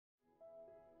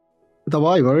The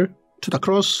Bible to the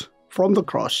cross, from the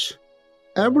cross.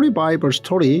 Every Bible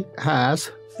story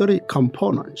has three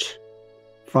components.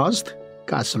 First,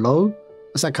 God's law.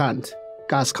 Second,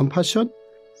 God's compassion.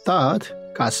 Third,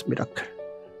 God's miracle.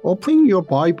 Opening your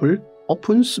Bible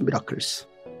opens miracles.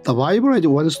 The Bible as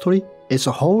one story is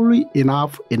wholly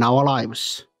enough in our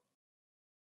lives.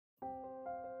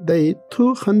 Day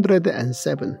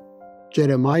 207,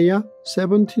 Jeremiah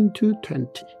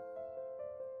 17-20.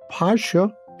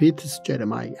 Pashur beats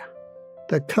Jeremiah.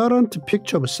 The current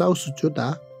picture of South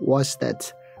Judah was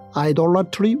that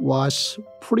idolatry was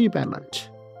prevalent.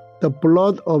 The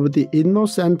blood of the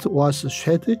innocent was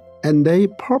shed, and they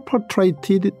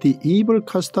perpetrated the evil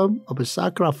custom of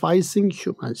sacrificing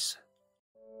humans.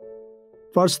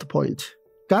 First point,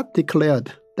 God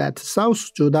declared that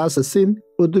South Judah's sin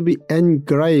would be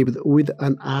engraved with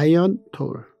an iron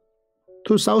tool.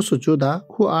 To South Judah,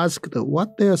 who asked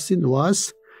what their sin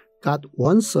was, God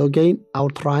once again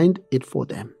outlined it for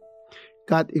them.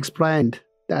 God explained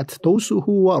that those who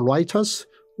were righteous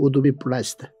would be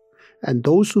blessed, and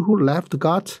those who left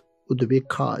God would be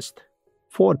cursed.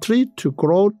 For a tree to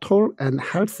grow tall and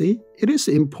healthy, it is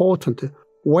important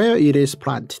where it is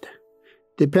planted.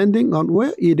 Depending on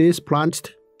where it is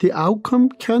planted, the outcome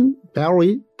can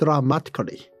vary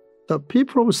dramatically. The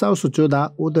people of South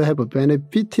Judah would have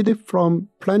benefited from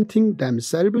planting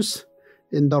themselves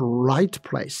in the right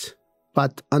place,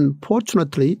 but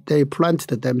unfortunately they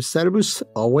planted themselves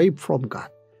away from God.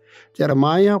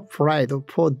 Jeremiah prayed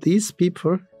for these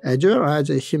people as well as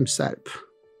himself.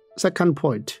 Second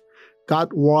point,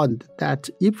 God warned that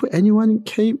if anyone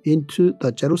came into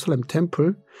the Jerusalem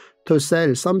temple to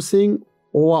sell something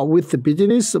or with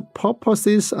business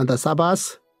purposes on the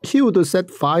Sabbath, he would set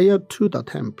fire to the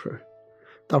temple.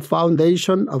 The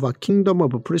foundation of a kingdom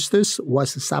of priests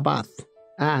was Sabbath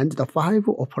and the 5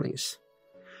 offerings.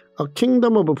 A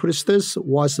kingdom of priests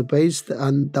was based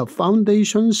on the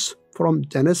foundations from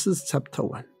Genesis chapter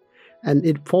 1, and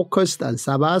it focused on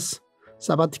Sabbath,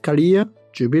 sabbatical year,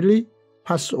 Jubilee,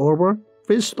 Passover,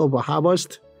 Feast of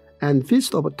Harvest, and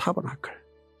Feast of Tabernacle.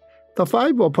 The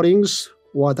 5 offerings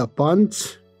were the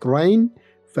burnt, grain,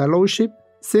 fellowship,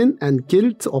 sin, and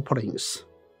guilt offerings.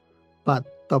 But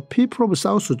the people of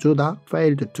South Judah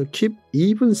failed to keep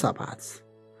even Sabbath.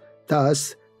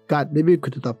 Thus, God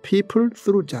rebuked the people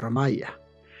through Jeremiah.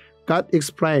 God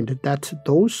explained that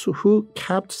those who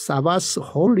kept Sabbath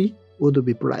holy would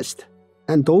be blessed,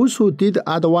 and those who did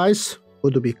otherwise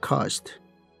would be cursed.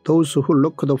 Those who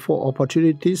looked for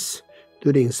opportunities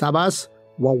during Sabbath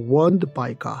were warned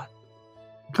by God.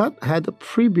 God had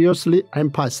previously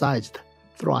emphasized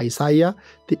through Isaiah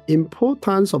the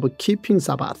importance of keeping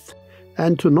Sabbath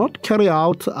and to not carry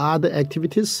out other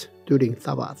activities during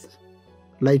Sabbath.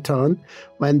 Later on,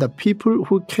 when the people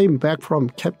who came back from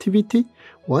captivity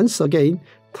once again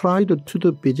tried to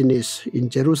do business in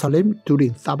Jerusalem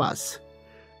during Sabbath,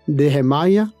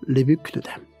 Nehemiah rebuked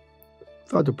them.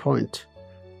 Third point,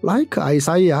 like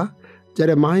Isaiah,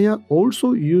 Jeremiah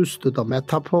also used the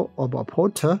metaphor of a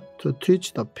potter to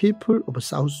teach the people of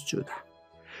South Judah.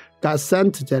 God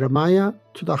sent Jeremiah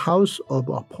to the house of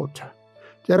a potter.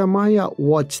 Jeremiah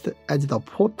watched as the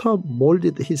potter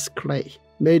molded his clay,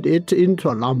 made it into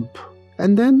a lump,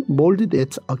 and then molded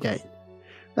it again.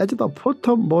 As the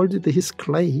potter molded his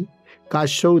clay, God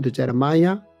showed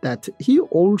Jeremiah that he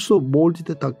also molded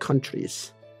the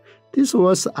countries. This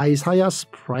was Isaiah's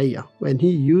prayer when he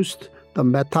used the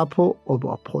metaphor of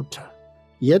a potter.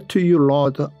 Yet to you,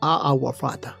 Lord, are our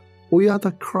Father. We are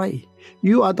the clay.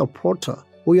 You are the potter.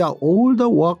 We are all the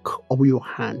work of your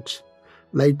hands.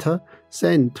 Later,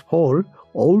 St. Paul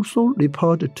also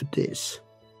referred to this.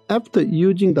 After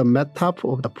using the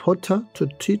metaphor of the potter to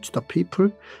teach the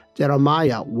people,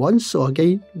 Jeremiah once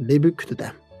again rebuked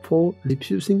them for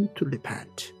refusing to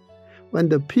repent. When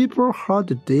the people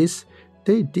heard this,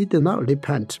 they did not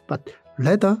repent, but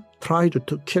rather tried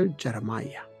to kill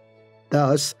Jeremiah.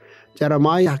 Thus,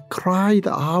 Jeremiah cried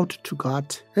out to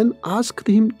God and asked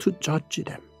him to judge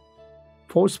them.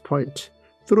 Fourth point,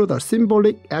 through the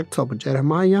symbolic act of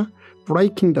Jeremiah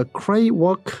breaking the clay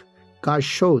work, God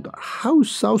showed how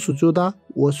South Judah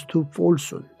was to fall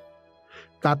soon.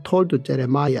 God told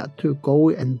Jeremiah to go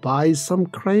and buy some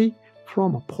clay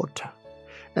from a potter,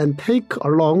 and take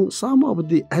along some of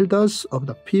the elders of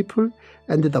the people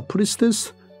and the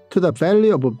priests to the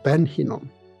valley of Ben Hinnom.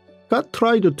 God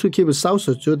tried to give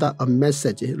South Judah a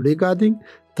message regarding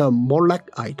the Molech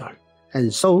idol,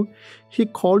 and so he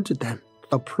called them to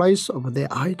the place of their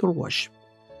idol worship.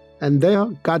 And there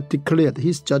God declared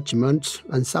his judgment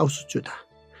on South Judah.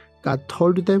 God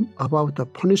told them about the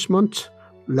punishment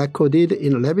recorded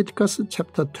in Leviticus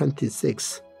chapter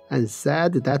 26 and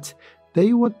said that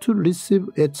they were to receive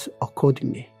it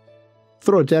accordingly.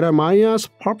 Through Jeremiah's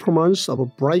performance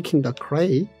of breaking the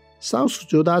clay, South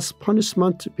Judah's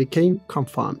punishment became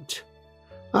confirmed.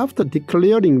 After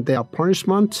declaring their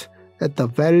punishment at the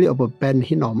valley of Ben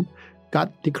Hinnom,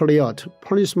 God declared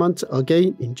punishment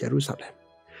again in Jerusalem.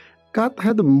 God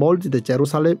had molded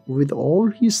Jerusalem with all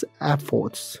his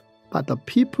efforts, but the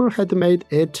people had made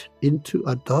it into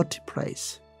a dirty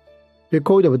place.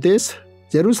 Because of this,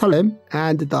 Jerusalem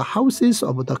and the houses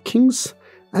of the kings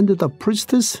and the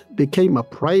priests became a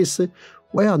place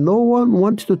where no one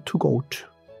wanted to go to.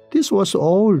 This was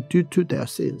all due to their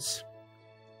sins.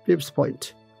 Fifth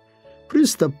point.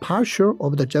 Priest Pashur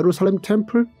of the Jerusalem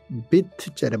temple beat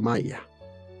Jeremiah.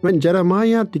 When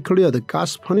Jeremiah declared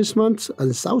God's punishment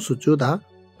on South Judah,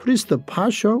 priest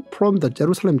Pashur from the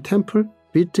Jerusalem temple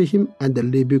beat him and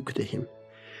rebuked him.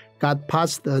 God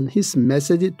passed on his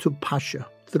message to Pashur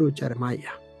through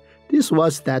Jeremiah. This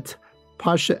was that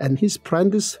Pashur and his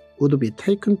friends would be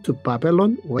taken to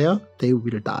Babylon where they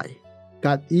will die.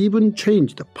 God even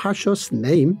changed Pashur's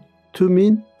name to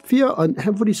mean fear on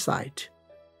every side.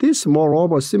 This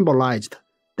moreover symbolized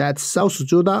that South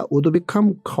Judah would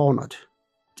become cornered.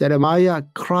 Jeremiah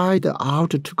cried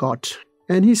out to God,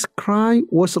 and his cry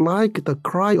was like the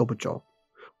cry of Job.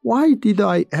 Why did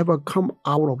I ever come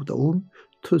out of the womb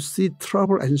to see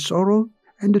trouble and sorrow,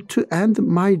 and to end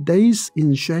my days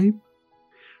in shame?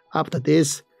 After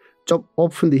this, Job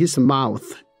opened his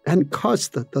mouth and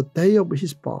cursed the day of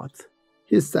his birth.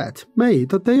 He said, "May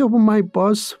the day of my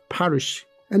birth perish,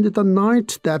 and the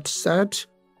night that said,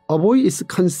 a boy is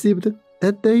conceived,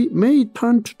 that day may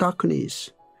turn to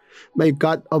darkness. May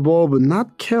God above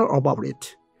not care about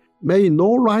it. May no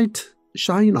light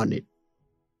shine on it."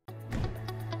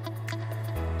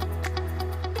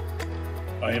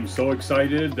 I am so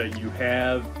excited that you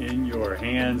have in your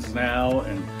hands now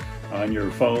and on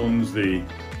your phones the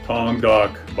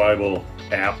Tongdok Bible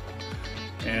App.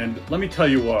 And let me tell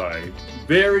you why.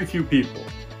 Very few people,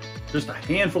 just a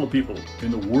handful of people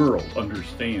in the world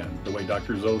understand the way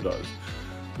Dr. Zoe does.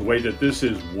 The way that this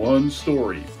is one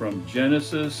story from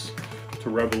Genesis to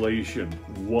Revelation,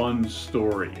 one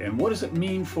story. And what does it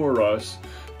mean for us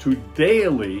to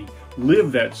daily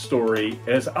live that story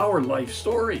as our life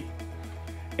story?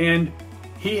 And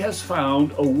he has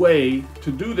found a way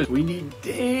to do this. We need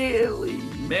daily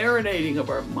marinating of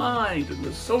our mind and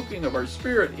the soaking of our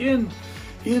spirit in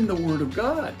the Word of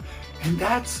God. And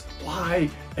that's why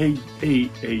a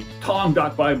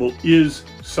Tongdok Bible is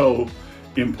so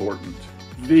important.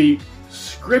 The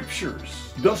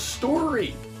scriptures, the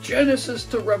story, Genesis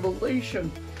to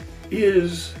Revelation,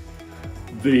 is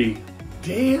the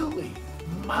daily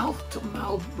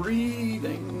mouth-to-mouth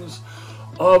breathings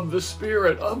of the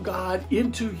Spirit of God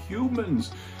into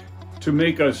humans to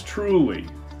make us truly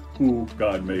who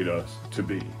God made us to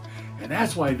be. And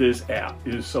that's why this app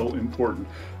is so important.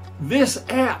 This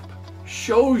app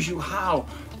shows you how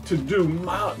to do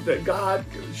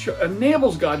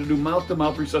enables God to do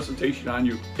mouth-to-mouth resuscitation on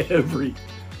you every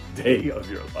day of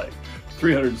your life,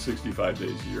 365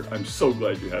 days a year. I'm so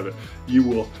glad you have it. You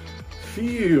will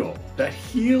feel that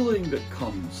healing that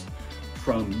comes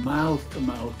from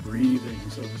mouth-to-mouth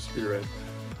breathings of the Spirit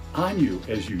on you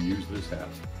as you use this app.